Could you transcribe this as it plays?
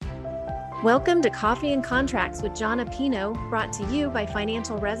Welcome to Coffee and Contracts with John Apino, brought to you by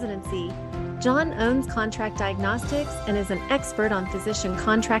Financial Residency. John owns Contract Diagnostics and is an expert on physician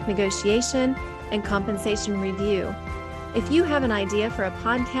contract negotiation and compensation review. If you have an idea for a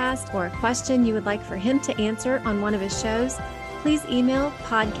podcast or a question you would like for him to answer on one of his shows, please email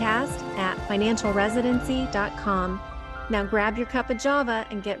podcast@financialresidency.com. Now grab your cup of Java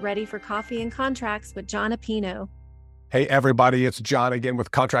and get ready for Coffee and Contracts with John Apino. Hey, everybody, it's John again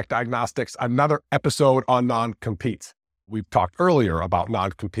with Contract Diagnostics, another episode on non-competes. We've talked earlier about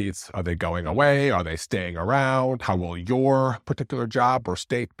non-competes. Are they going away? Are they staying around? How will your particular job or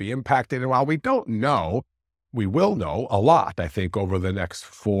state be impacted? And while we don't know, we will know a lot, I think, over the next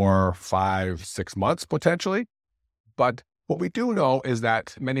 4, 5, 6 months, potentially. But what we do know is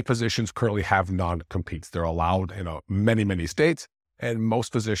that many physicians currently have non-competes. They're allowed in many states. And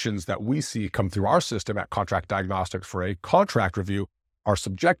most physicians that we see come through our system at Contract Diagnostics for a contract review are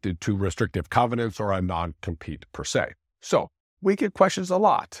subjected to restrictive covenants or a non-compete per se. So we get questions a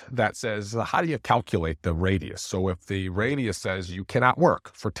lot that says, how do you calculate the radius? So if the radius says you cannot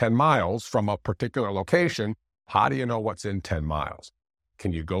work for 10 miles from a particular location, how do you know what's in 10 miles?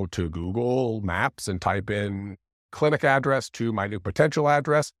 Can you go to Google Maps and type in clinic address to my new potential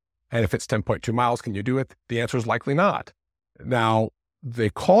address? And if it's 10.2 miles, can you do it? The answer is likely not. Now,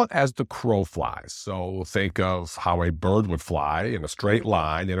 they call it as the crow flies. So think of how a bird would fly in a straight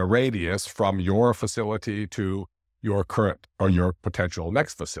line in a radius from your facility to your current or your potential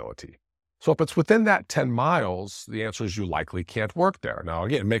next facility. So if it's within that 10 miles, the answer is you likely can't work there. Now,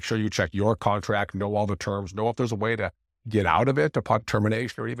 again, make sure you check your contract, know all the terms, know if there's a way to get out of it upon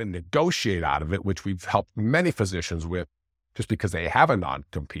termination or even negotiate out of it, which we've helped many physicians with. Just because they have a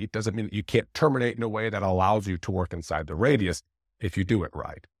non-compete doesn't mean that you can't terminate in a way that allows you to work inside the radius if you do it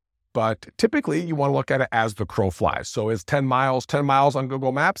right. But typically, you want to look at it as the crow flies. So is 10 miles on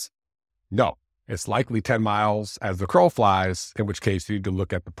Google Maps? No, it's likely 10 miles as the crow flies, in which case you need to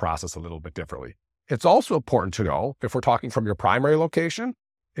look at the process a little bit differently. It's also important to know if we're talking from your primary location,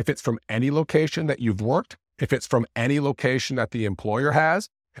 if it's from any location that you've worked, if it's from any location that the employer has,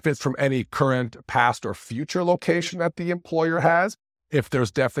 if it's from any current, past, or future location that the employer has, if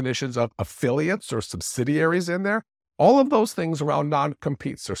there's definitions of affiliates or subsidiaries in there, all of those things around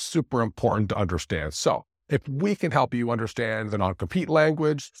non-competes are super important to understand. So if we can help you understand the non-compete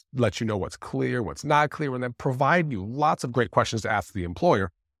language, let you know what's clear, what's not clear, and then provide you lots of great questions to ask the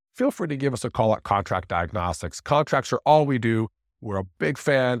employer, feel free to give us a call at Contract Diagnostics. Contracts are all we do. We're a big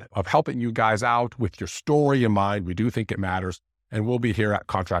fan of helping you guys out with your story in mind. We do think it matters. And we'll be here at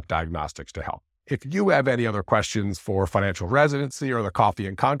Contract Diagnostics to help. If you have any other questions for Financial Residency or the Coffee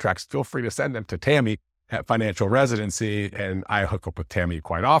and Contracts, feel free to send them to Tammy at Financial Residency, and I hook up with Tammy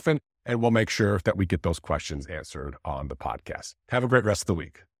quite often, and we'll make sure that we get those questions answered on the podcast. Have a great rest of the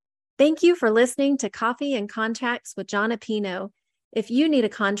week. Thank you for listening to Coffee and Contracts with John Apino. If you need a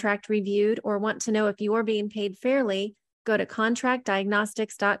contract reviewed or want to know if you're being paid fairly, go to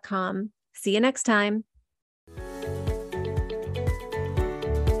contractdiagnostics.com. See you next time.